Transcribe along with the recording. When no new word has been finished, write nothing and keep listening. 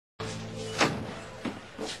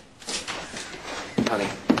honey.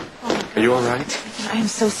 Are you all right? I am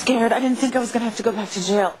so scared. I didn't think I was going to have to go back to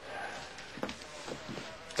jail.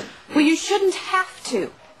 Well, you shouldn't have to.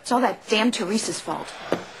 It's all that damn Teresa's fault.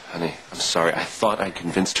 Honey, I'm sorry. I thought I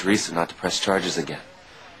convinced Teresa not to press charges again.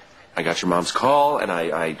 I got your mom's call, and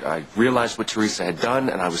I realized what Teresa had done,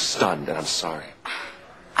 and I was stunned, and I'm sorry.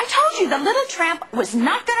 I told you the little tramp was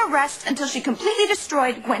not going to rest until she completely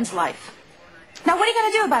destroyed Gwen's life. Now, what are you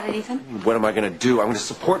going to do about it, Ethan? What am I going to do? I'm going to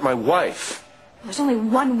support my wife. There's only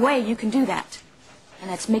one way you can do that, and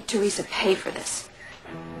that's make Teresa pay for this.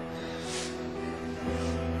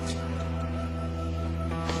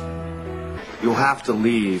 You'll have to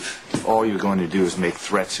leave if all you're going to do is make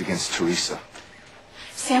threats against Teresa.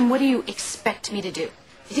 Sam, what do you expect me to do?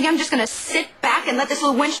 You think I'm just going to sit back and let this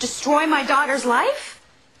little wench destroy my daughter's life?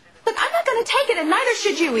 Look, I'm not going to take it, and neither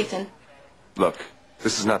should you, Ethan. Look,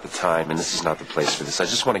 this is not the time, and this is not the place for this. I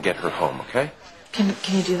just want to get her home, okay? Can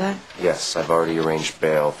you do that? Yes, I've already arranged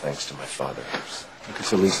bail, thanks to my father. It's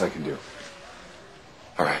the least I can do.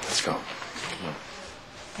 All right, let's go.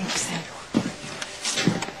 Thank you, Sam.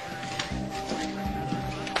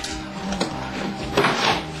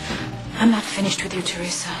 I'm not finished with you,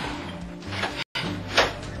 Teresa.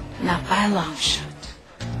 Not by a long shot.